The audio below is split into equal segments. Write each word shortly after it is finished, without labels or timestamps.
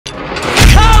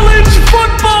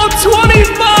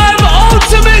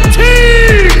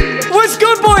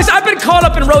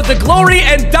Road to Glory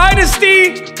and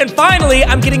Dynasty. And finally,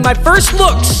 I'm getting my first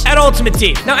looks at Ultimate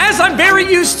Team. Now, as I'm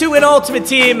very used to in Ultimate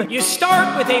Team, you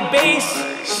start with a base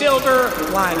silver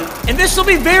lineup. And this will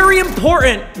be very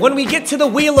important when we get to the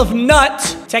Wheel of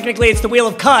Nut. Technically, it's the Wheel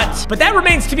of Cut, but that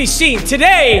remains to be seen.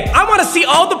 Today, I want to see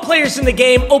all the players in the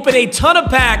game open a ton of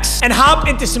packs and hop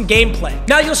into some gameplay.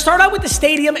 Now, you'll start out with the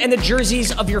stadium and the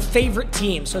jerseys of your favorite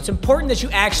team, so it's important that you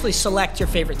actually select your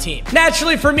favorite team.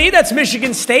 Naturally, for me, that's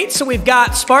Michigan State, so we've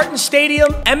got Spartan Stadium,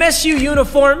 MSU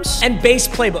uniforms, and base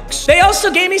playbooks. They also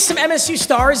gave me some MSU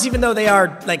stars, even though they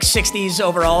are like 60s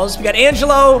overalls. We got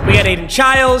Angelo, we got Aiden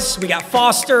Childs, we got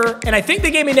Foster, and I think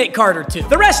they gave me Nate Carter too.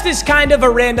 The rest is kind of a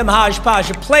random hodgepodge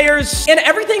of players, and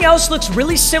everything else looks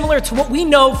really similar to what we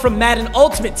know from Madden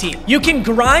Ultimate Team. You can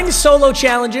grind solo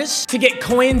challenges to get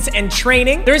coins and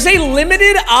training. There's a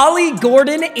limited Ollie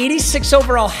Gordon 86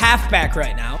 overall halfback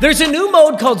right now. There's a new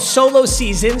mode called Solo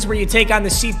Seasons where you take on the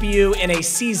CPU in a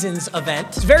Seasons event.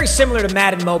 It's very similar to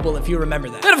Madden Mobile if you remember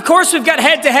that. Then of course we've got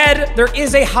head-to-head. There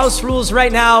is a House Rules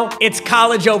right now. It's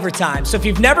college overtime. So if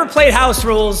you've never played House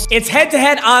Rules, it's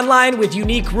head-to-head online with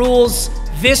unique rules.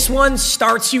 This one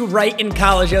starts you right in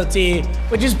college OT,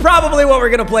 which is probably what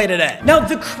we're gonna play today. Now,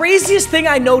 the craziest thing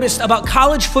I noticed about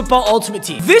college football Ultimate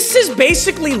Team, this is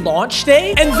basically launch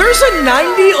day, and there's a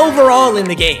 90 overall in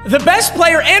the game. The best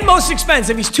player and most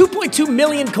expensive, he's 2.2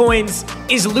 million coins,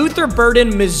 is Luther Burden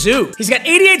Mizzou. He's got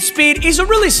 88 speed. He's a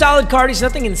really solid card. He's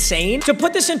nothing insane. To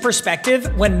put this in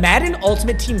perspective, when Madden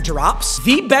Ultimate Team drops,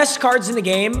 the best cards in the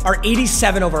game are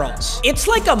 87 overalls. It's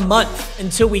like a month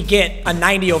until we get a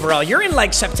 90 overall. You're in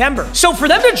like September. So for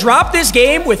them to drop this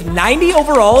game with 90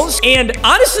 overalls and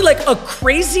honestly like a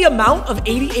crazy amount of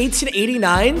 88s and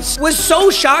 89s was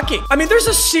so shocking. I mean, there's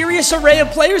a serious array of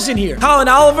players in here. Colin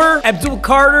Oliver, Abdul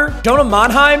Carter, Jonah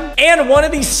Monheim, and one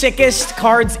of the sickest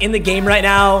cards in the game right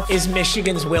now is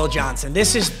Michigan's Will Johnson.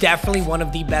 This is definitely one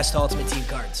of the best Ultimate Team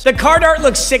cards. The card art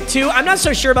looks sick too. I'm not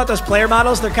so sure about those player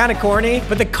models. They're kind of corny,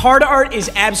 but the card art is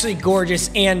absolutely gorgeous.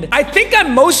 And I think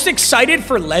I'm most excited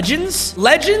for Legends.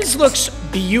 Legends looks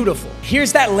beautiful.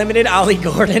 Here's that limited Ollie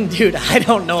Gordon. Dude, I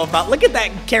don't know about. Look at that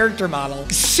character model.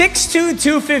 6'2",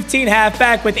 215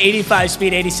 halfback with 85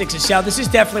 speed, 86 excel. This is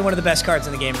definitely one of the best cards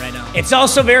in the game right now. It's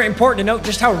also very important to note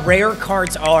just how rare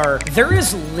cards are. There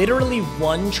is literally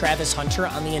one Travis Hunter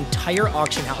on the entire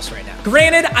auction house right now.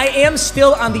 Granted, I am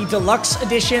still on the deluxe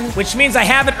edition, which means I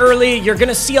have it early. You're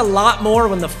gonna see a lot more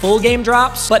when the full game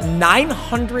drops, but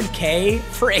 900K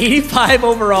for 85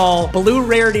 overall blue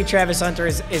rarity Travis Hunter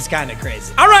is kind of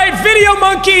crazy. All right, Video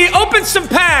Monkey, open some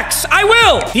packs. I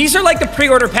will. These are like the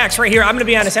pre-order packs right here. I'm gonna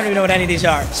be honest, I don't even know what any of these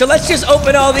are. So let's just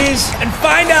open all these and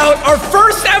find out our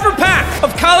first ever pack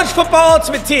of College Football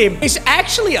Ultimate Team. It's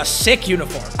actually a sick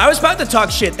uniform. I was about to talk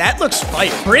shit. That looks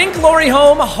fire. Bring glory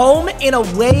home, home and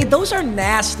away. Those are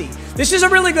nasty. This is a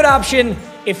really good option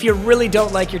if you really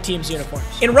don't like your team's uniforms.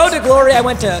 In Road to Glory, I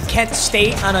went to Kent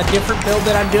State on a different build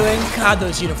that I'm doing. God,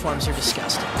 those uniforms are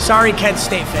disgusting. Sorry, Kent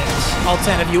State fans, all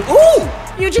 10 of you. Ooh!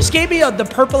 You just gave me the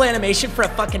purple animation for a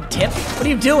fucking tip? What are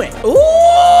you doing?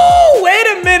 Ooh, wait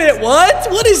a minute,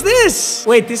 what? What is this?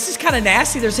 Wait, this is kind of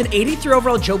nasty. There's an 83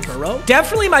 overall Joe Burrow.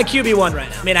 Definitely my QB1 right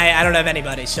now. I mean, I don't have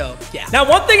anybody, so yeah. Now,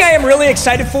 one thing I am really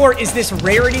excited for is this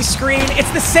rarity screen.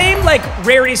 It's the same like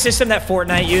rarity system that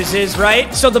Fortnite uses,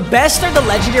 right? So the best are the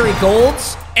legendary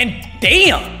golds. And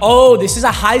damn, oh, this is a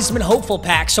Heisman hopeful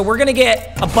pack. So we're gonna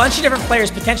get a bunch of different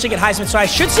players potentially get Heisman. So I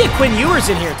should see a Quinn Ewers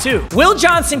in here too. Will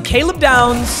Johnson, Caleb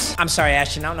Downs. I'm sorry,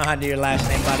 Ashton, I don't know how to do your last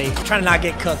name, buddy. I'm trying to not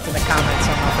get cooked in the comments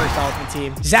on my first Ultimate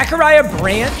Team. Zachariah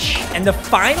Branch, and the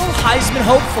final Heisman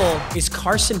hopeful is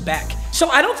Carson Beck. So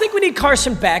I don't think we need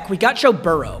Carson Beck. We got Joe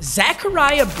Burrow.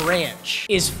 Zachariah Branch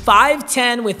is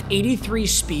 5'10 with 83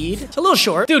 speed. It's a little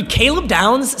short. Dude, Caleb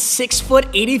Downs, 6 foot,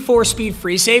 84 speed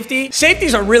free safety.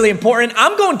 Safeties are really important.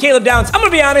 I'm going Caleb Downs. I'm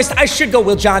gonna be honest, I should go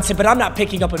Will Johnson, but I'm not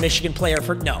picking up a Michigan player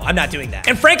for, no, I'm not doing that.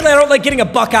 And frankly, I don't like getting a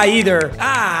Buckeye either.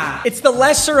 It's the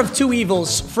lesser of two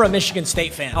evils for a Michigan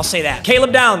State fan. I'll say that.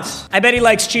 Caleb Downs, I bet he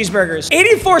likes cheeseburgers.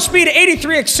 84 speed,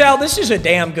 83 excel. This is a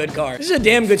damn good card. This is a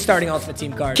damn good starting Ultimate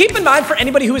Team card. Keep in mind, for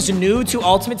anybody who is new to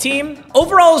Ultimate Team,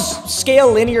 overalls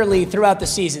scale linearly throughout the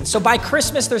season. So by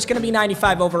Christmas, there's gonna be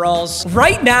 95 overalls.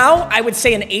 Right now, I would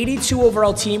say an 82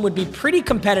 overall team would be pretty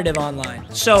competitive online.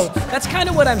 So That's kind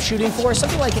of what I'm shooting for,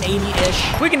 something like an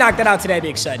 80-ish. If we can knock that out today, I'd be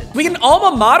excited. We get an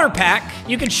alma mater pack.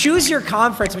 You can choose your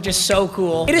conference, which is so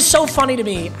cool. It is so funny to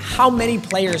me how many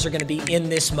players are going to be in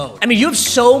this mode. I mean, you have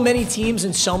so many teams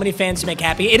and so many fans to make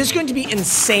happy. It is going to be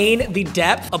insane, the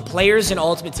depth of players in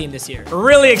Ultimate Team this year.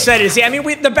 Really excited to see. I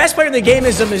mean, the best player in the game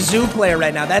is a Mizzou player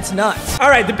right now. That's nuts. All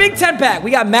right, the Big Ten pack.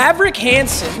 We got Maverick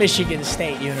Hansen, Michigan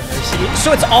State University.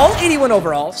 So it's all 81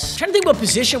 overalls. I'm trying to think what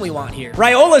position we want here.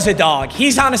 Raiola's a dog.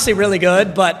 He's honestly really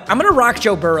good, but I'm going to rock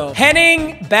Joe Burrow.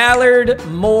 Henning, Ballard,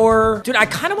 Moore. Dude, I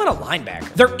kind of want a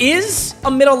linebacker. There is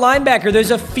a middle linebacker.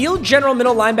 There's a field general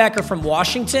middle linebacker from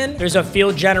Washington. There's a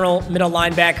field general middle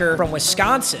linebacker from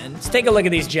Wisconsin. Let's take a look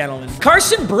at these gentlemen.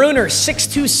 Carson Bruner,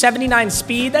 6'2", 79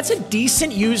 speed. That's a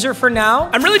decent user for now.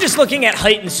 I'm really just looking at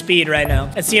height and speed right now.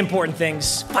 That's the important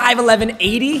things. 5'11",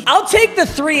 80. I'll take the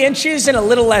 3 inches and a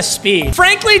little less speed.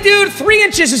 Frankly, dude, 3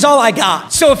 inches is all I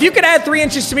got. So if you could add 3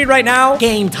 inches to me right now,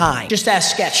 game time. Just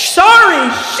ask Sketch. Sorry,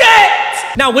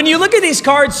 shit! Now, when you look at these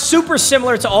cards, super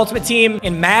similar to Ultimate Team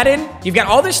in Madden, you've got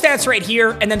all their stats right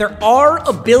here, and then there are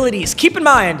abilities. Keep in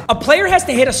mind, a player has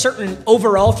to hit a certain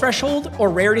overall threshold or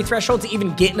rarity threshold to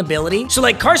even get an ability. So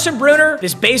like Carson Bruner,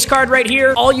 this base card right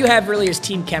here, all you have really is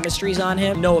team chemistries on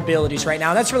him. No abilities right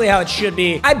now. That's really how it should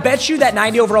be. I bet you that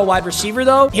 90 overall wide receiver,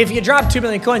 though, if you drop 2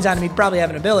 million coins on him, he'd probably have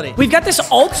an ability. We've got this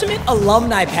Ultimate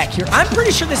Alumni pack here. I'm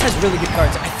pretty sure this has really good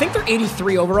cards. I think they're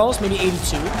 83 overalls, maybe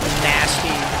 82. Nasty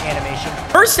animation.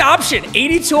 First option,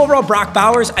 82 overall Brock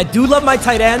Bowers. I do love my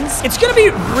tight ends. It's going to be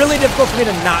really difficult for me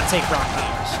to not take Brock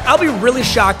Bowers. I'll be really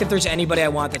shocked if there's anybody I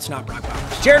want that's not Brock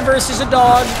Bowers. Jared Verse is a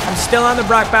dog. I'm still on the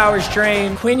Brock Bowers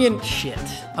train. Quinion, shit.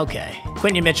 Okay.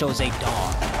 Quinion Mitchell is a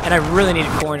dog. And I really need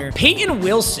a corner. Peyton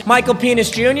Wilson. Michael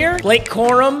Penis Jr. Blake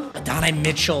Corum. Adonai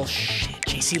Mitchell. Shit.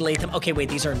 JC Latham. Okay, wait,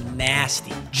 these are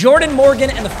nasty. Jordan Morgan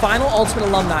and the final Ultimate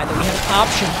Alumni that we have an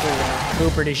option for.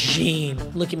 Cooper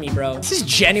DeJean. Look at me, bro. This is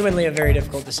genuinely a very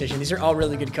difficult decision. These are all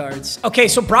really good cards. Okay,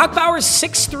 so Brock Bowers,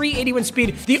 6'3", 81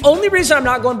 speed. The only reason I'm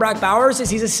not going Brock Bowers is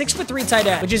he's a 6'3" tight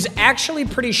end, which is actually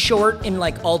pretty short in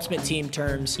like Ultimate Team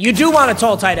terms. You do want a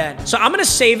tall tight end. So I'm going to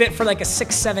save it for like a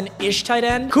 6'7"-ish tight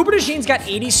end. Cooper DeJean's got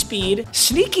 80 speed,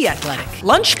 sneaky athletic,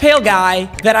 lunch pail guy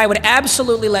that I would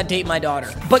absolutely let date my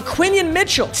daughter. But Quinion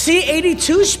Mitchell, see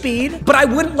 82 speed, but I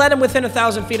wouldn't let him within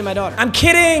 1,000 feet of my daughter. I'm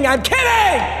kidding. I'm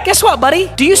kidding. Guess what, buddy?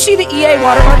 Do you see the EA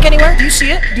watermark anywhere? Do you see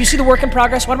it? Do you see the work in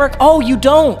progress watermark? Oh, you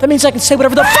don't. That means I can say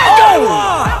whatever the fuck I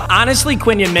want. Honestly,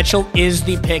 Quinion Mitchell is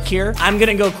the pick here. I'm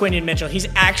gonna go Quinion Mitchell. He's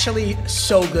actually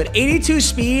so good. 82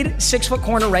 speed, 6-foot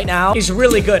corner right now. He's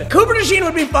really good. Cooper DeJean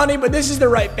would be funny, but this is the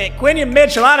right pick. Quinion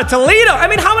Mitchell out of Toledo. I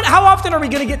mean, how often are we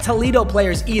gonna get Toledo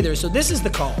players either? So this is the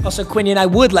call. Also, Quinion, I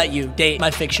would let you date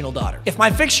my fictional daughter. If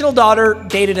my fictional daughter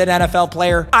dated an NFL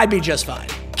player, I'd be just fine.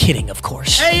 Kidding, of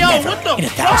course. Hey, yo, never what the in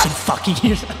 1,000 fucking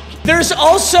years. There's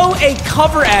also a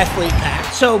cover athlete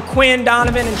pack. So Quinn,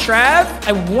 Donovan, and Trav.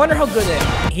 I wonder how good they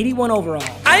are. 81 overall.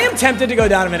 I am tempted to go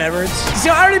Donovan Edwards. See,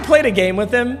 I already played a game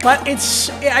with him, but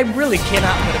I really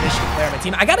cannot put a Michigan player on my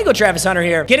team. I gotta go Travis Hunter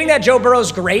here. Getting that Joe Burrow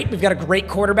is great. We've got a great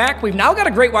quarterback. We've now got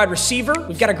a great wide receiver.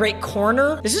 We've got a great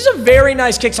corner. This is a very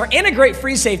nice kickstart and a great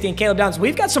free safety in Caleb Downs.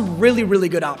 We've got some really, really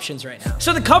good options right now.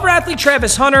 So the cover athlete,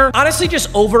 Travis Hunter, honestly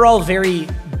just overall very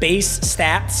base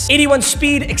stats. 81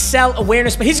 speed, excel,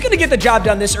 awareness, but he's gonna get the job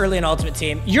done this early in Ultimate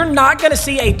Team. You're not gonna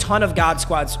see a ton of God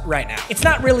Squads right now. It's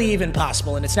not really even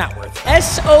possible, and it's not worth it.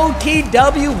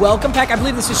 SOTW welcome pack. I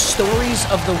believe this is Stories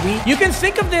of the Week. You can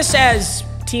think of this as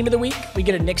Team of the Week. We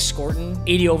get a Nick Scorton,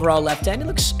 80 overall left end. It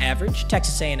looks average,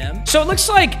 Texas A&M. So it looks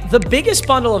like the biggest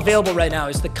bundle available right now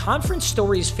is the Conference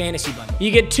Stories Fantasy Bundle. You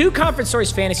get 2 Conference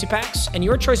Stories Fantasy Packs and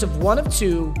your choice of 1 of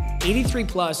 2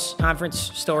 83+ Conference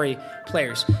Story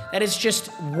players. That is just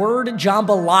word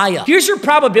jambalaya. Here's your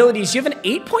probabilities. You have an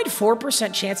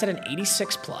 8.4% chance at an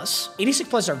 86+.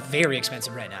 86+ are very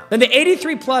expensive right now. Then the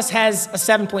 83+ has a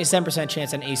 7.7%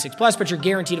 chance at an 86+, but you're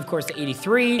guaranteed, of course, the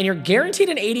 83, and you're guaranteed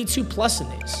an 82+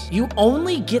 in these. You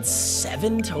only get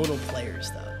 7 total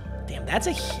players, though. Damn, that's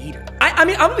a heater. I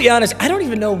mean, I'm gonna be honest, I don't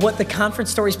even know what the Conference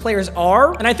Stories players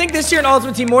are, and I think this year in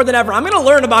Ultimate Team more than ever, I'm gonna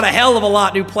learn about a hell of a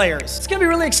lot new players. It's gonna be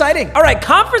really exciting. All right,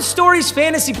 Conference Stories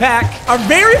Fantasy Pack. Our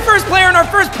very first player in our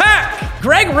first pack.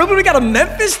 Greg Rubin, we got a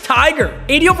Memphis Tiger.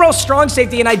 80 overall strong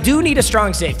safety, and I do need a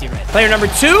strong safety right now. Player number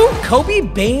 2, Kobe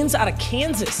Baines out of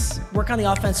Kansas. Work on the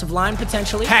offensive line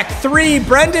potentially. Pack 3,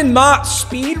 Brendan Mott,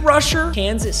 speed rusher,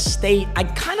 Kansas State. I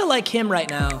kind of like him right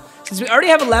now. Since we already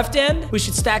have a left end, we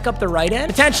should stack up the right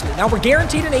end. Potentially. Now we're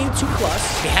guaranteed an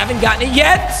 82+. We haven't gotten it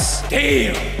yet.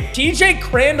 Damn. TJ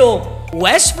Crandall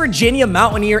West Virginia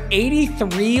Mountaineer,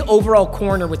 83 overall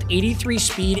corner with 83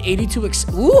 speed, 82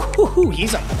 Ooh,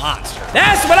 he's a monster.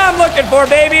 That's what I'm looking for,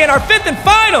 baby. And our 5th and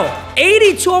final,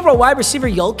 82 overall wide receiver,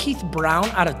 Keith Brown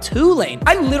out of Tulane.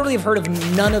 I literally have heard of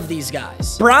none of these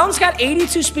guys. Brown's got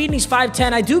 82 speed and he's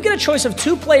 5'10". I do get a choice of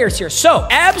 2 players here. So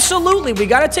absolutely, we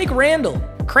got to take Crandall.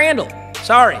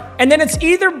 Sorry. And then it's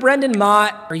either Brendan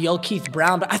Mott or Keith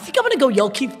Brown, but I think I'm going to go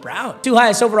Keith Brown. 2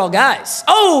 highest overall guys.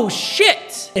 Oh,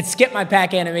 shit. It skipped my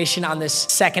pack animation on this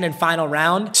 2nd and final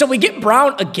round. So we get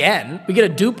Brown again. We get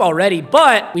a dupe already,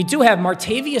 but we do have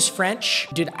Martavius French.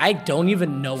 Dude, I don't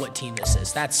even know what team this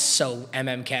is. That's so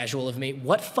casual of me.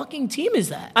 What fucking team is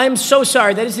that? I'm so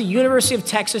sorry. That is the University of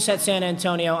Texas at San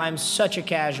Antonio. I'm such a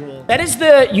casual. That is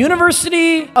the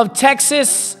University of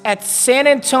Texas at San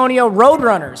Antonio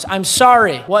Roadrunners. I'm sorry.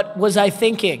 What was I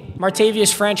thinking?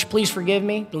 Martavius French, please forgive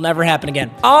me. It'll never happen again.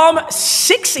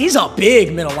 He's a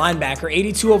big middle linebacker.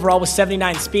 82 overall with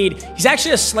 79 speed. He's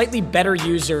actually a slightly better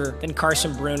user than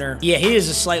Carson Bruner. Yeah, he is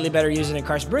a slightly better user than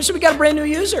Carson Bruner, so we got a brand new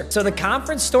user. So the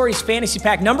Conference Stories Fantasy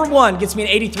Pack number 1 gets me an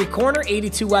 83 corner,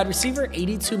 82 wide receiver,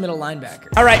 82 middle linebacker.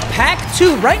 All right, pack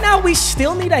 2. Right now, we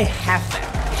still need a halfback.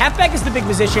 Halfback is the big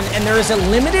position, and there is a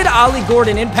limited Ollie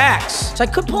Gordon in packs. So I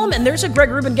could pull him, and there's a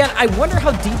Greg Rubin again. I wonder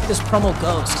how deep this promo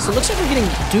goes, because it looks like we're getting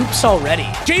dupes already.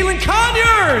 Jalen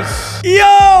Conyers!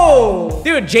 Yo!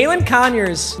 Dude, Jalen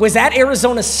Conyers was at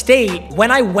Arizona State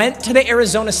when I went to the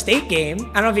Arizona State game.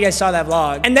 I don't know if you guys saw that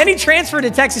vlog. And then he transferred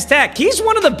to Texas Tech. He's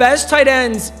one of the best tight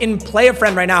ends in Play a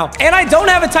Friend right now. And I don't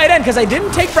have a tight end because I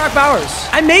didn't take Brock Bowers.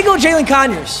 I may go Jalen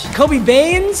Conyers. Kobe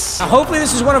Baines. Hopefully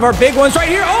this is one of our big ones right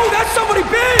here. Oh, that's somebody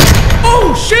big!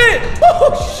 Oh, shit!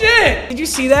 Oh, shit! Did you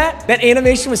see that? That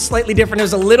animation was slightly different. It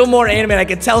was a little more animated. I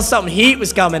could tell something heat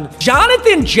was coming.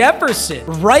 Jonathan Jefferson,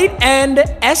 right end,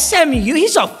 SMU.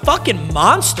 He's a fucking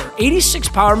monster. 86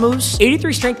 power moves,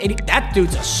 83 strength, 80. That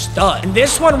dude's a stud. And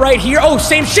this one right here. Oh,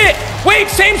 same shit. Wait,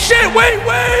 same shit. Wait.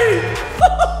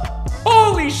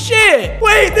 Holy shit.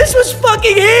 Wait, this was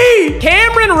fucking heat.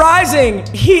 Cameron Rising.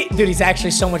 Dude, he's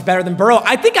actually so much better than Burrow.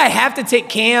 I think I have to take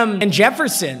Cam and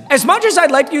Jefferson. As much as I'd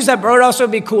like to use that Burrow, it'd also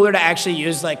be cooler to actually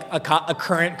use like a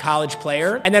current college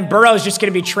player. And then Burrow's just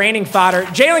going to be training fodder.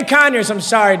 Jalen Conyers, I'm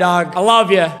sorry, dog. I love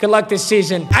you. Good luck this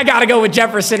season. I got to go with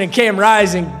Jefferson and Cam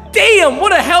Rising. Damn,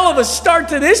 what a hell of a start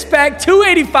to this pack.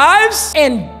 285s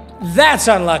and that's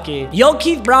unlucky.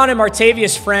 Keith Brown and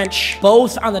Martavius French,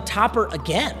 both on the topper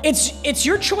again. It's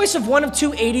your choice of one of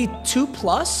 2 82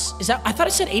 plus. Is that? I thought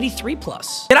it said 83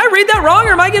 plus. Did I read that wrong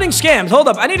or am I getting scammed? Hold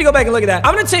up, I need to go back and look at that.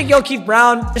 I'm gonna take Keith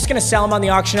Brown. Just gonna sell him on the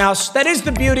auction house. That is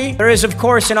the beauty. There is, of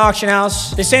course, an auction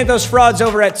house. This ain't those frauds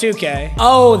over at 2K.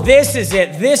 Oh, this is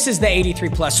it. This is the 83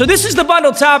 plus. So this is the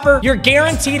bundle topper. You're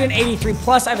guaranteed an 83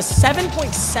 plus. I have a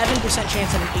 7.7%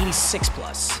 chance of an 86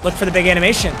 plus. Look for the big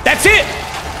animation. That's it.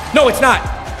 No, it's not.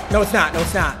 No, it's not. No,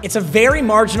 it's not. It's a very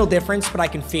marginal difference, but I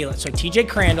can feel it. So TJ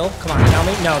Crandall, come on, tell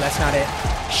me. No, that's not it.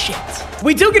 Shit.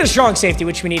 We do get a strong safety,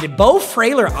 which we needed. Bo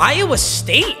Frailer, Iowa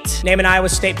State. Name an Iowa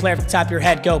State player off the top of your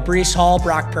head. Go. Breece Hall,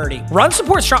 Brock Purdy. Run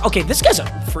support strong. Okay, this guy's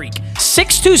a freak.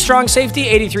 6'2" strong safety,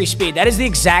 83 speed. That is the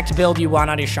exact build you want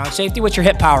on your strong safety. What's your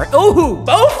hit power? Ooh,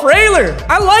 Bo Frailer.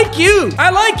 I like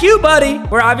you, buddy.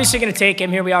 We're obviously going to take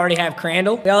him here. We already have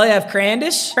Crandall. We already have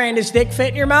Crandis. Crandis dick fit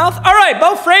in your mouth. All right,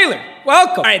 Bo Frailer.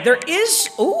 Welcome. All right,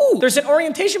 there's an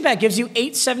orientation pack. Gives you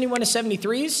 871 to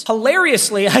 73s.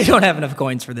 Hilariously, I don't have enough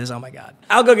coins for this. Oh my God.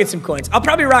 I'll go get some coins. I'll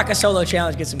probably rock a solo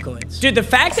challenge, get some coins. Dude, the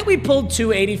fact that we pulled 2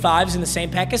 85s in the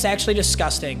same pack is actually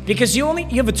disgusting because you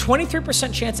have a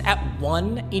 23% chance at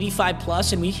 1 85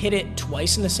 plus and we hit it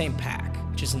twice in the same pack.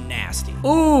 Which is nasty.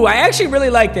 Ooh, I actually really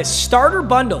like this. Starter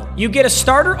bundle. You get a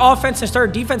starter offense and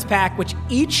starter defense pack, which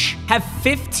each have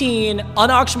 15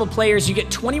 unauctionable players. You get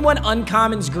 21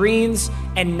 uncommons, greens,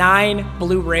 and 9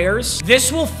 blue rares.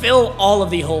 This will fill all of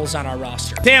the holes on our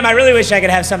roster. Damn, I really wish I could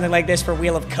have something like this for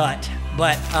Wheel of Cut.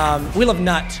 But Wheel of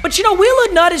Nut. But you know, Wheel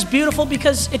of Nut is beautiful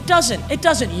because it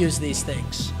doesn't use these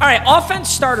things. All right, offense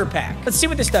starter pack. Let's see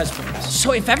what this does for us.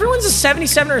 So if everyone's a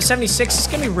 77 or a 76, it's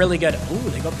gonna be really good. Ooh,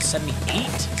 they go up to 78,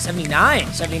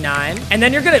 79, 79. And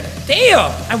then you're gonna,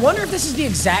 damn. I wonder if this is the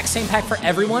exact same pack for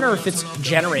everyone or if it's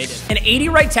generated. An 80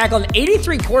 right tackle, an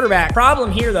 83 quarterback.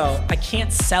 Problem here though, I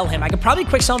can't sell him. I could probably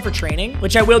quick sell him for training,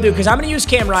 which I will do because I'm gonna use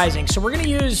Cam Rising. So we're gonna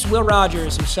use Will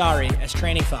Rogers, I'm sorry, as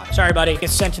training fodder. Sorry, buddy. Get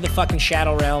sent to the fucking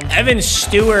Shadow Realm. Evan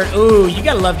Stewart. Ooh, you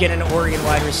gotta love getting an Oregon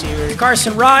wide receiver.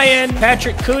 Carson Ryan,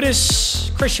 Patrick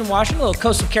Kudus, Christian Washington, a little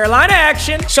Coastal Carolina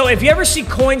action. So if you ever see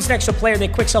coins next to a player, they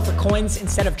quick sell for coins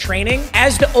instead of training.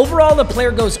 As the overall the player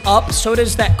goes up, so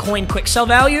does that coin quick sell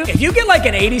value. If you get like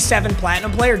an 87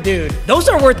 platinum player, dude, those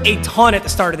are worth a ton at the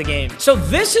start of the game. So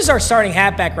this is our starting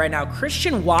halfback right now.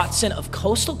 Christian Watson of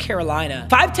Coastal Carolina.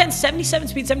 5'10", 77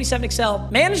 speed, 77 excel.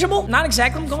 Manageable. Not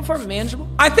exactly what I'm going for, but manageable.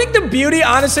 I think the beauty,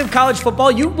 honestly, of college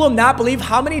football, you will not believe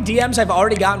how many DMs I've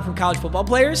already gotten from college football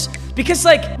players. Because,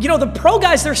 like, you know, the pro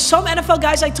guys, there's some NFL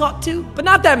guys I talk to, but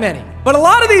not that many. But a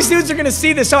lot of these dudes are gonna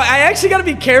see this, so I actually gotta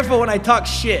be careful when I talk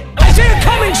shit. Isaiah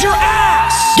Cummings, your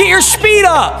ass! Get your speed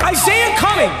up! Isaiah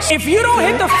Cummings, if you don't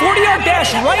hit the 40-yard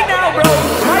dash right now, bro,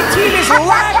 my team is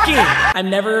lacking.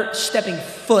 I'm never stepping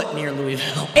foot near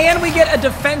Louisville. And we get a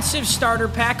defensive starter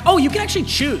pack. Oh, you can actually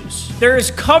choose. There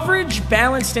is coverage,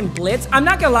 balanced, and blitz. I'm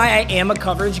not gonna lie, I am a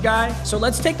coverage guy. So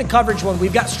let's take the coverage one.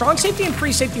 We've got strong safety and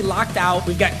free safety locked out.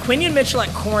 We've got Quinion Mitchell at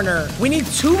corner. We need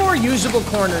 2 more usable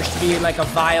corners to be like a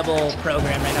viable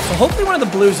program right now. So hopefully one of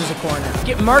the Blues is a corner.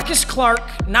 Get Marcus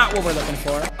Clark, not what we're looking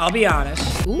for. I'll be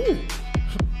honest. Ooh.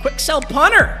 Quick sell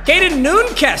punter. Caden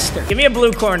Noonkester. Give me a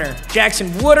blue corner.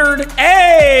 Jackson Woodard.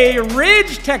 Hey,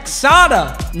 Ridge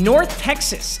Texada. North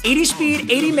Texas. 80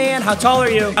 speed, 80 man. How tall are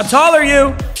you? How tall are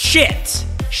you? Shit.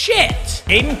 Shit.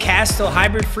 Aiden Castle,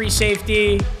 hybrid free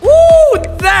safety. Woo,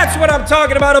 that's what I'm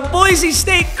talking about. A Boise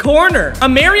State corner. A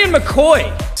Marion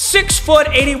McCoy. 6 foot,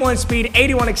 81 speed,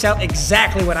 81 excel.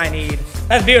 Exactly what I need.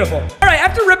 That's beautiful. All right,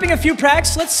 after ripping a few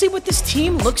packs, let's see what this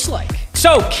team looks like.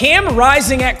 So, Cam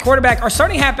Rising at quarterback. Our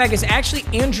starting halfback is actually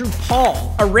Andrew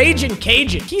Paul, a Ragin'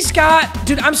 Cajun. He's got,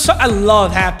 dude, I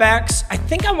love halfbacks. I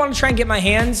think I want to try and get my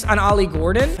hands on Ollie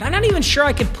Gordon, but I'm not even sure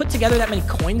I could put together that many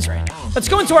coins right now. Let's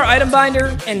go into our item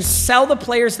binder and sell the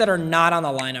players that are not on the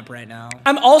lineup right now.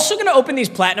 I'm also going to open these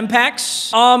platinum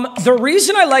packs. The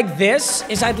reason I like this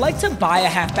is I'd like to buy a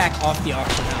halfback off the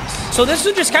auction house. So this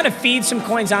will just kind of feed some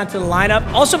coins onto the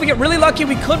lineup. Also, if we get really lucky,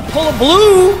 we could pull a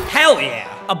blue. Hell yeah.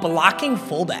 A blocking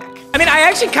fullback. I mean, I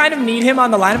actually kind of need him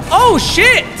on the lineup. Oh,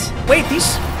 shit. Wait,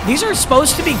 these are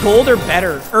supposed to be gold or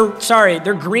better. Or, sorry,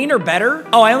 they're green or better.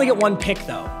 Oh, I only get 1 pick,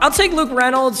 though. I'll take Luke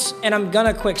Reynolds, and I'm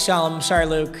gonna quick sell him. Sorry,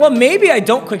 Luke. Well, maybe I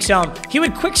don't quick sell him. He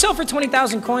would quick sell for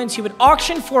 20,000 coins. He would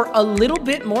auction for a little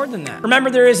bit more than that. Remember,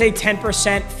 there is a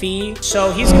 10% fee,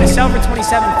 so he's gonna sell for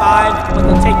 27.5, but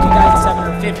they'll take you guys at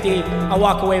 750. I'll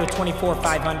walk away with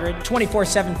 24,500,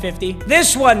 24,750.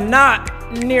 This one, not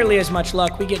nearly as much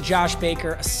luck. We get Josh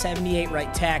Baker, a 78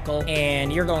 right tackle,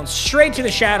 and you're going straight to the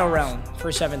Shadow Realm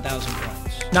for 7,000 coins.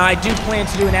 Now, I do plan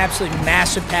to do an absolutely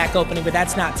massive pack opening, but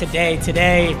that's not today.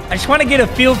 Today, I just want to get a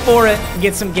feel for it and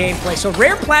get some gameplay. So,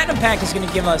 Rare Platinum Pack is going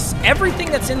to give us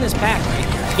everything that's in this pack right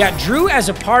here. We got Drew as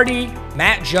a party,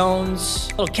 Matt Jones,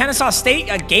 a little Kennesaw State,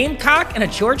 a Gamecock, and a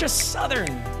Georgia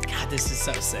Southern. God, this is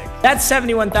so sick. That's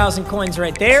 71,000 coins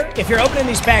right there. If you're opening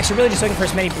these packs, you're really just looking for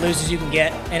as many blues as you can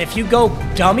get. And if you go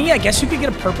dummy, I guess you could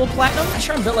get a purple platinum. I'm not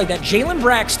sure I'm built like that. Jalen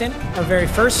Braxton, our very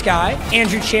first guy.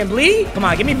 Andrew Chamblee. Come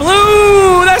on, give me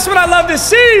blue. That's what I love to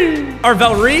see.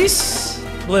 Arvel Reese.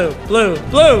 Blue, blue,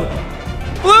 blue,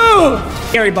 blue.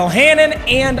 Gary Bohannon.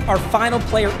 And our final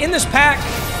player in this pack,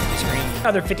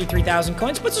 another 53,000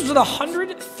 coins, puts us with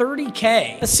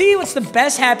 130K. Let's see what's the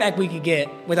best halfback we could get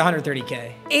with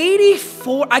 130K.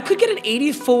 84, I could get an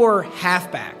 84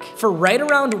 halfback for right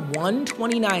around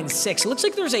 129.6. It looks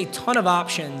like there's a ton of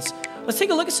options. Let's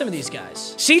take a look at some of these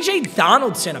guys. CJ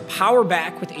Donaldson, a power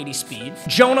back with 80 speed.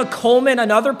 Jonah Coleman,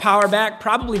 another power back,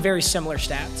 probably very similar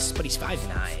stats, but he's 5'9".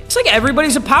 It's like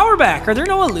everybody's a power back. Are there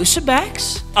no elusive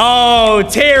backs? Oh,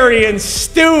 Terrion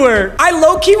Stewart. I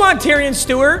low-key want Terrion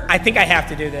Stewart. I think I have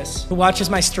to do this. Who watches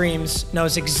my streams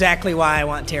knows exactly why I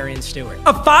want Terrion Stewart.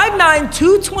 A 5'9",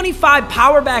 225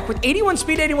 power back with 81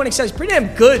 speed, 81 excel. He's pretty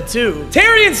damn good, too.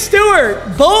 Terrion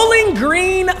Stewart, Bowling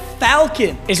Green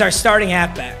Falcon is our starting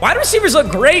halfback. Wide receivers look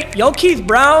great. Yo Keith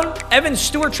Brown, Evan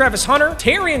Stewart, Travis Hunter,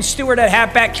 Terrion Stewart at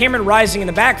halfback, Cameron Rising in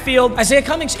the backfield. Isaiah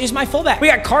Cummings is my fullback. We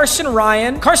got Carson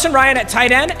Ryan at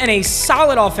tight end, and a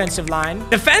solid offensive line.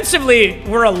 Defensively,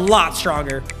 we're a lot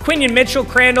stronger. Quinion Mitchell,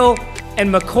 Crandall, and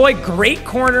McCoy, great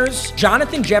corners.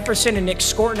 Jonathan Jefferson and Nick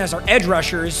Scorton as our edge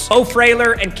rushers. Bo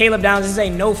Frailer and Caleb Downs. This is a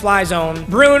no-fly zone.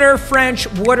 Bruner, French,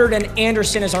 Woodard, and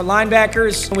Anderson as our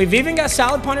linebackers. And we've even got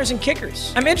solid punters and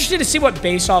kickers. I'm interested to see what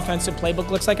base offensive playbook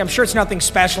looks like. I'm sure it's nothing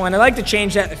special, and I'd like to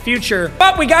change that in the future.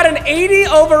 But we got an 80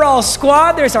 overall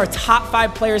squad. There's our top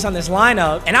 5 players on this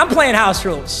lineup, and I'm playing house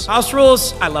rules. House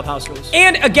rules, I love house rules.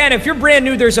 And again, if you're brand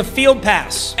new, there's a field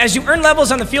pass. As you earn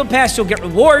levels on the field pass, you'll get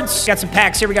rewards. Got some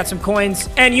packs here, we got some coins. coins.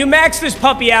 And you max this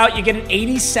puppy out, you get an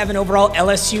 87 overall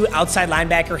LSU outside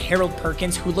linebacker, Harold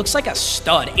Perkins, who looks like a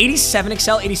stud. 87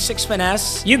 excel, 86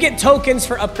 finesse. You get tokens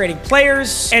for upgrading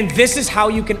players, and this is how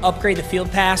you can upgrade the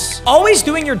field pass. Always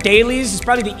doing your dailies is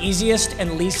probably the easiest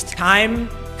and least time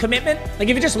commitment. Like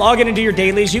if you just log in and do your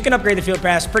dailies, you can upgrade the field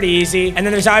pass pretty easy. And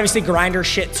then there's obviously grinder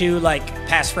shit too, like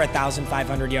pass for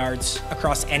 1,500 yards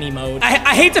across any mode.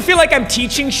 I hate to feel like I'm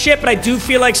teaching shit, but I do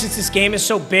feel like since this game is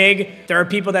so big, there are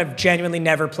people that have genuinely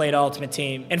never played Ultimate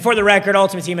Team. And for the record,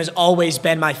 Ultimate Team has always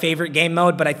been my favorite game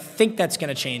mode, but I think that's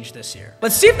gonna change this year.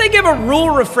 Let's see if they give a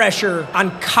rule refresher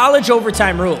on college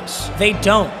overtime rules. They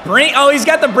don't. Oh, he's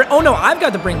got the oh no, I've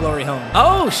got the bring glory home.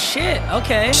 Oh shit,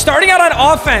 okay. Starting out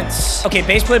on offense. Okay,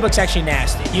 base playbook's actually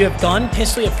nasty. You have gun,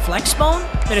 pistol, you have flex bone.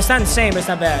 And it's not insane, but it's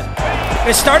not bad.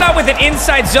 They start out with an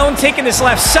inside zone, taking this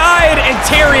left side, and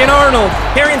Terry and Arnold.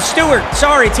 Terry and Stewart.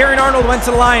 Sorry, Terry and Arnold went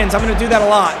to the Lions. I'm gonna do that a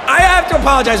lot. I have to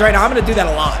apologize right now. I'm gonna do that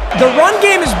a lot. The run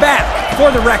game is back,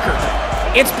 for the record.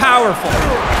 It's powerful.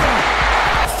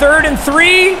 3rd and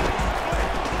 3.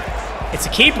 It's a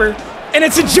keeper. And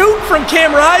it's a juke from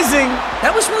Cam Rising.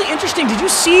 That was really interesting. Did you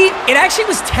see? It actually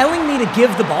was telling me to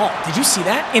give the ball. Did you see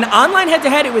that? In online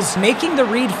head-to-head, it was making the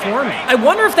read for me. I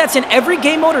wonder if that's in every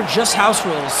game mode or just house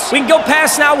rules. We can go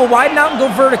pass now. We'll widen out and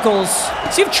go verticals.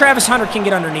 See if Travis Hunter can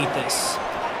get underneath this.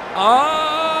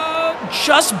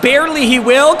 Just barely he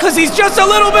will, because he's just a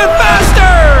little bit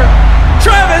faster.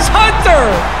 Travis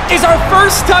Hunter is our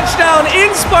first touchdown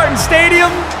in Spartan Stadium.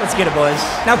 Let's get it, boys.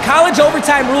 Now, college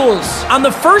overtime rules. On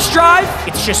the first drive,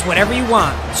 it's just whatever you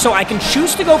want. So I can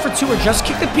choose to go for 2 or just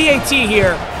kick the PAT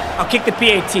here. I'll kick the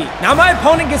PAT. Now my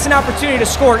opponent gets an opportunity to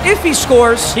score. If he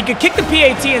scores, he could kick the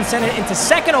PAT and send it into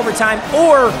second overtime,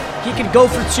 or he could go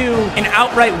for 2 and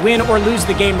outright win or lose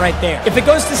the game right there. If it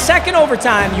goes to second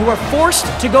overtime, you are forced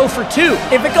to go for 2.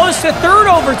 If it goes to third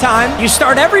overtime, you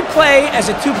start every play as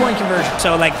a 2-point conversion.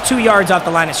 So like 2 yards off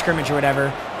the line of scrimmage or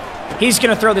whatever. He's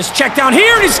gonna throw this check down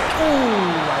here, and he's,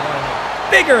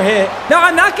 bigger hit. Now,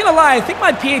 I'm not gonna lie, I think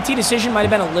my PAT decision might have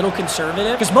been a little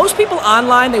conservative, because most people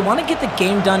online, they want to get the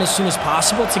game done as soon as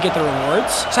possible to get the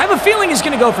rewards. So I have a feeling he's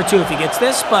gonna go for 2 if he gets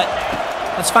this, but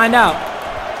let's find out.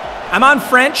 I'm on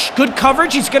French, good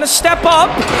coverage, he's gonna step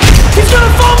up. He's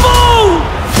gonna fumble!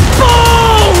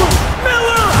 Boom!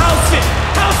 Miller, house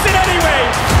it anyway.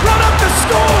 Run up the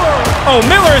score. Oh,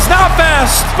 Miller is not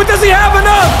fast, but does he have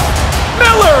enough?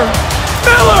 Miller!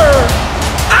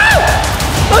 Ah!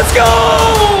 Let's go!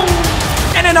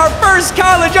 And in our first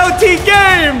college OT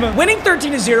game! Winning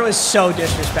 13-0 is so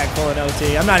disrespectful in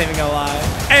OT. I'm not even gonna lie.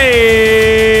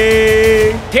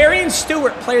 Hey! Terrian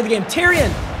Stewart, player of the game.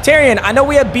 Terrian, I know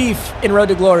we have beef in Road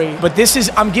to Glory, but this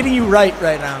is, I'm getting you right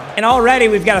now. And already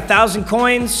we've got 1,000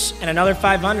 coins and another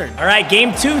 500. All right,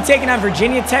 game 2, taking on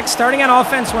Virginia Tech, starting on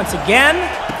offense once again.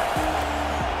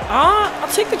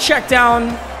 I'll take the check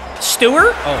down.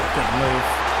 Stewart? Oh, good move.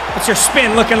 What's your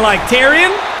spin looking like,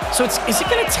 Terrian? So is it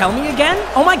gonna tell me again?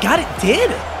 Oh my God, it did.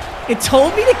 It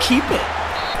told me to keep it.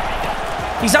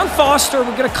 He's on Foster.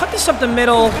 We're gonna cut this up the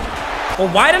middle. We'll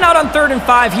widen out on 3rd and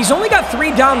 5. He's only got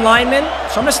 3 down linemen,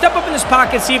 so I'm gonna step up in this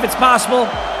pocket, see if it's possible.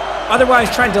 Otherwise,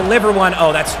 try and deliver one.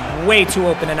 Oh, that's way too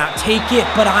open to not take it,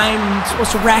 but I'm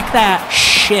supposed to rack that.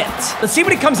 Shit. Let's see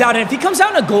what he comes out in. If he comes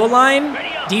out in a goal line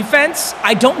defense,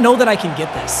 I don't know that I can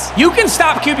get this. You can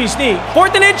stop QB sneak.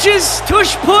 4th and inches,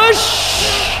 tush push.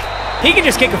 He can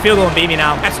just kick a field goal and beat me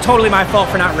now. That's totally my fault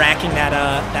for not racking that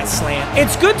slant.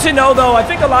 It's good to know, though. I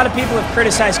think a lot of people have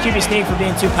criticized QB sneak for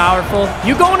being too powerful.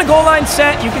 You go in a goal line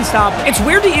set, you can stop it. It's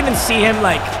weird to even see him,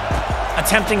 like,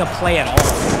 attempting a play at all.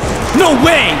 No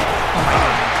way! Oh, my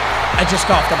God. I just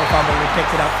coughed up a fumble and we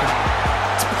picked it up for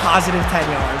it's positive 10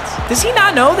 yards. Does he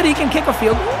not know that he can kick a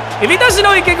field goal? If he doesn't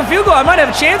know he can kick a field goal, I might have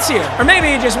a chance here. Or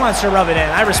maybe he just wants to rub it in.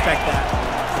 I respect that.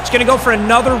 Just going to go for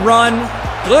another run.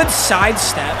 Good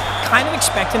sidestep. Kind of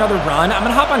expect another run. I'm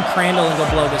going to hop on Crandall and go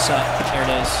blow this up. There it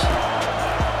is.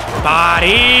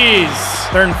 Bodies.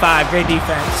 3rd and 5. Great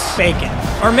defense. Fake it.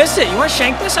 Or miss it. You want to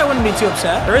shank this? I wouldn't be too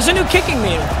upset. There is a new kicking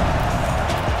meter.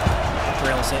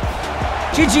 Drills it.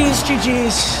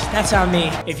 GG's. That's on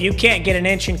me. If you can't get an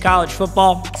inch in college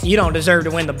football, you don't deserve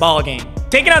to win the ball game.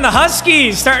 Taking on the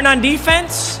Huskies, starting on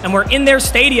defense, and we're in their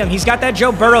stadium. He's got that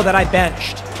Joe Burrow that I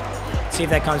benched. Let's see if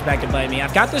that comes back to bite me.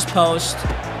 I've got this post.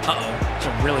 It's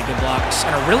a really good blocks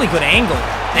and a really good angle.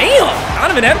 Damn,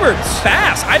 Donovan Edwards,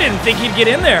 fast. I didn't think he'd get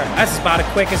in there. That's about as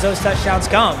quick as those touchdowns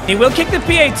come. He will kick the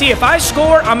PAT. If I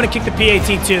score, I'm gonna kick the PAT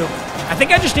too. I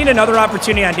think I just need another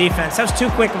opportunity on defense. That was too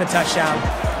quick of a touchdown.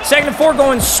 2nd and 4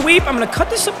 going sweep. I'm gonna cut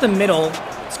this up the middle.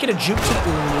 Let's get a juke to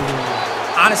the,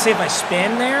 honestly, if I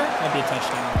spin there, that'd be a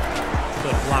touchdown.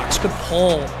 Good blocks, good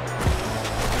pull.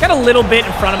 Got a little bit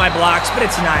in front of my blocks, but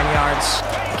it's 9 yards.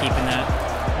 Keeping that.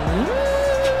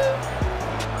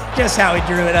 Just how he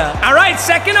drew it up. All right,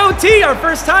 second OT, our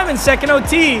first time in second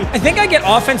OT. I think I get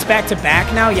offense back to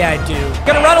back now. Yeah, I do.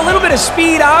 Gonna run a little bit of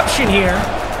speed option here.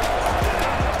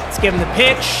 Let's give him the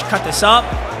pitch, cut this up.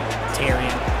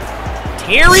 Tyrion.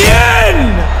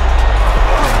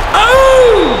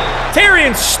 Oh!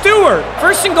 Tyrion Stewart.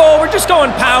 First and goal, we're just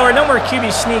going power. No more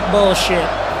QB sneak bullshit.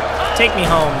 Take me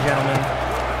home, gentlemen.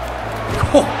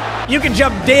 You can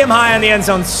jump damn high on the end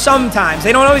zone sometimes.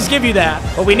 They don't always give you that.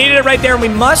 But we needed it right there, and we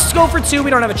must go for 2. We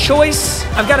don't have a choice.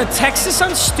 I've got a Texas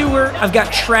on Stewart. I've got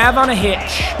Trav on a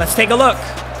hitch. Let's take a look.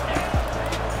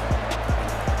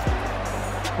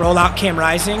 Roll out Cam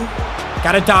Rising.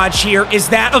 Got a dodge here. Is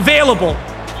that available?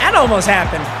 That almost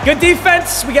happened. Good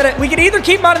defense. We can either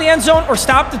keep him out of the end zone or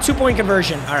stop the 2-point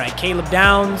conversion. All right, Caleb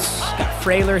Downs. Got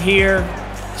Frailer here.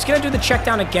 He's gonna do the check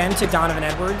down again to Donovan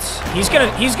Edwards. He's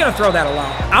gonna throw that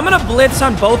alone. I'm gonna blitz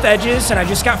on both edges, and I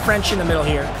just got French in the middle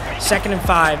here. 2nd and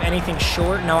 5. Anything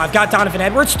short? No, I've got Donovan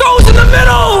Edwards. Throws in the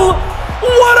middle.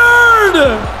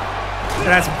 Woodard. And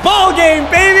that's ball game,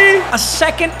 baby. A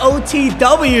second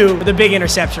OTW with a big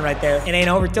interception right there. It ain't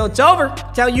over till it's over.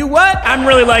 Tell you what, I'm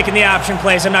really liking the option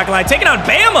plays. I'm not gonna lie. Taking out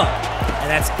Bama.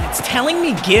 And it's telling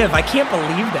me give. I can't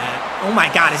believe that. Oh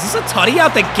my God, is this a tutty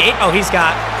out the gate? Oh, he's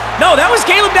got... No, that was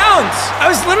Caleb Downs. I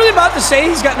was literally about to say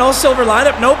he's got no silver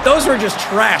lineup. Nope, those were just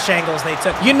trash angles they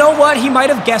took. You know what? He might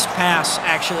have guessed pass,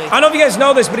 actually. I don't know if you guys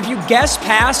know this, but if you guess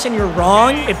pass and you're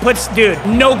wrong, it puts... Dude,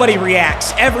 nobody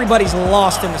reacts. Everybody's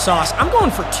lost in the sauce. I'm going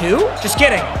for 2. Just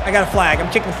kidding. I got a flag. I'm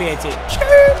kicking the PAT.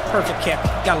 Perfect kick.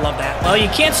 Gotta love that. Well, you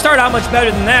can't start out much better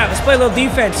than that. Let's play a little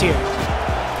defense here.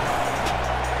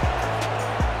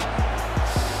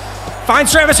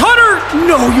 Finds Travis Hunter.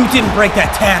 No, you didn't break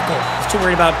that tackle. I was too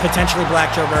worried about potentially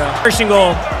Black Joe Burrow. First and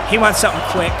goal. He wants something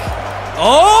quick.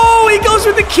 Oh, he goes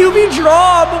with the QB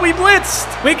draw, but we blitzed.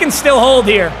 We can still hold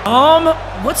here.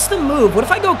 What's the move? What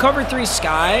if I go cover 3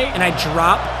 sky and I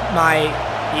drop my...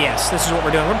 Yes, this is what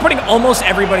we're doing. We're putting almost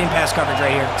everybody in pass coverage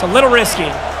right here. It's a little risky.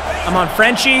 I'm on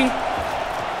Frenchie.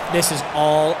 This is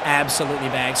all absolutely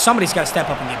bagged. Somebody's got to step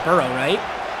up and get Burrow, right?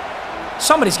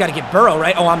 Somebody's got to get Burrow,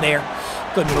 right? Oh, I'm there.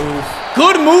 Good move.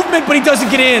 Good movement, but he doesn't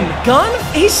get in. Gun?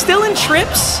 He's still in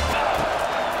trips?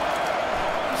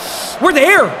 We're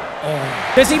there.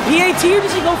 Oh. Does he PAT or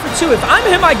does he go for 2? If I'm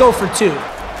him, I go for 2.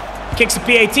 Kicks the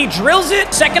PAT, drills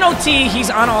it. Second OT, he's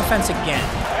on offense again.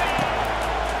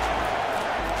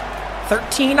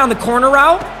 13 on the corner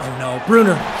route. Oh, no.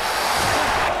 Bruner.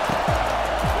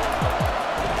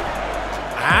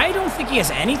 I don't think he has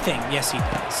anything. Yes, he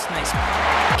does. Nice.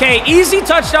 Okay, easy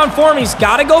touchdown for him. He's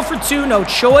got to go for 2. No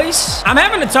choice. I'm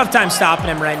having a tough time stopping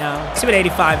him right now. Let's see what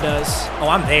 85 does. Oh,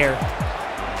 I'm there.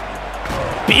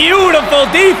 Beautiful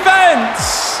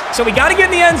defense. So we got to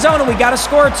get in the end zone, and we got to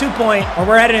score a 2-point, or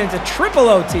we're heading into triple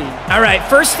OT. All right,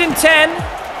 1st and 10.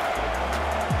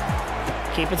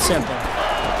 Keep it simple.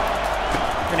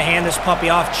 We're going to hand this puppy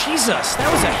off. Jesus,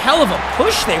 that was a hell of a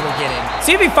push they were getting.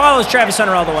 See if he follows Travis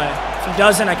Hunter all the way. If he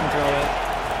doesn't, I can throw it.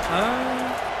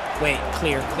 Wait,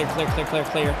 clear.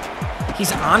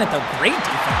 He's on it, though. Great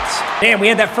defense. Damn, we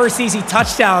had that first easy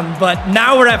touchdown, but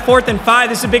now we're at 4th and 5.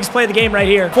 This is the biggest play of the game right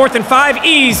here. 4th and 5,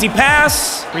 easy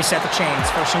pass. Reset the chains.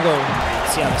 1st and goal. Let's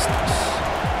see how this looks.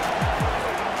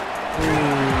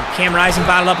 Ooh, Cam Rising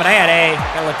bottled up, but I had A.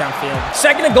 Gotta look downfield.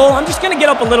 2nd and goal. I'm just gonna get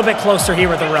up a little bit closer here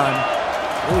with the run.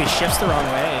 Ooh, he shifts the wrong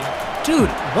way.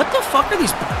 Dude, what the fuck are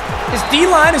these? This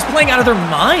D-line is playing out of their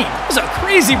mind. This is a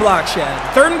crazy block shed.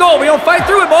 3rd and goal. We don't fight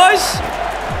through it, boys.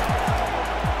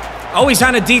 Oh, he's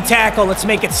on a D tackle. Let's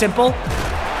make it simple.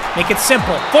 Make it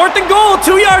simple. 4th and goal.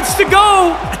 2 yards to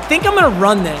go. I think I'm going to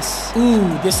run this.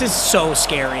 Ooh, this is so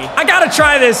scary. I got to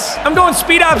try this. I'm going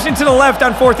speed option to the left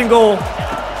on 4th and goal.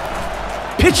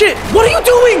 Pitch it. What are you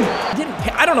doing?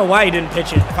 I don't know why he didn't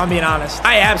pitch it, if I'm being honest.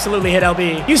 I absolutely hit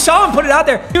LB. You saw him put it out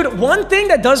there. Dude, one thing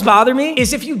that does bother me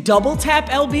is if you double tap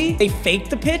LB, they fake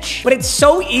the pitch, but it's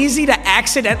so easy to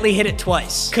accidentally hit it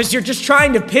twice because you're just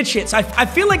trying to pitch it. So I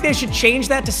feel like they should change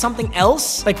that to something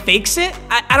else, like fakes it.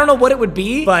 I don't know what it would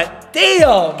be, but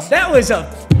damn, that was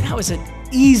an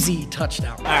easy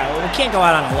touchdown. All right, well, we can't go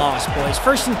out on a loss, boys.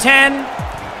 1st and 10.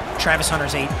 Travis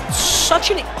Hunter's 8.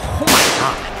 Such an... Oh, my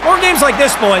God. More games like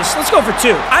this, boys. Let's go for 2.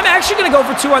 I'm actually going to go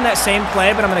for 2 on that same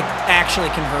play, but I'm going to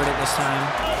actually convert it this time.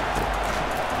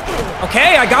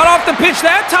 Okay, I got off the pitch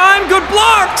that time. Good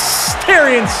blocks.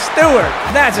 Tyrion Stewart.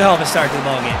 That's a hell of a start to the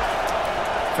ballgame.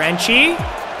 Frenchie.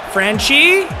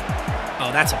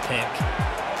 Oh, that's a pick.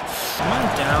 Come on,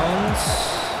 Downs.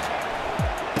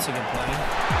 That's a good play.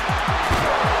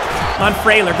 On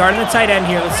Frailer, guarding the tight end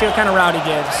here. Let's see what kind of route he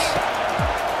gives.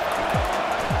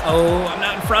 Oh, I'm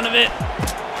not in front of it.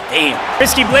 Damn.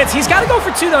 Risky blitz. He's got to go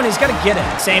for 2, though, and he's got to get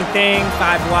it. Same thing,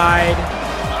 5 wide.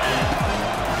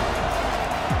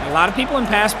 A lot of people in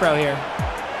pass pro here.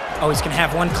 Oh, he's going to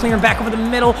have one clearing back over the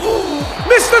middle.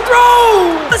 Missed the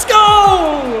throw! Let's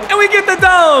go! And we get the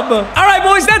dub. All right,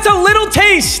 boys, that's a little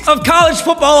taste of college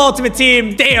football Ultimate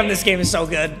Team. Damn, this game is so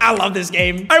good. I love this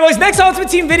game. All right, boys, next Ultimate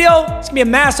Team video, it's going to be a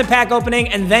massive pack opening,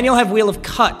 and then you'll have Wheel of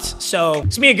Cut. So it's going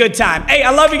to be a good time. Hey,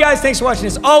 I love you guys. Thanks for watching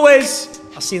as always.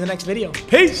 I'll see you in the next video.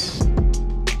 Peace.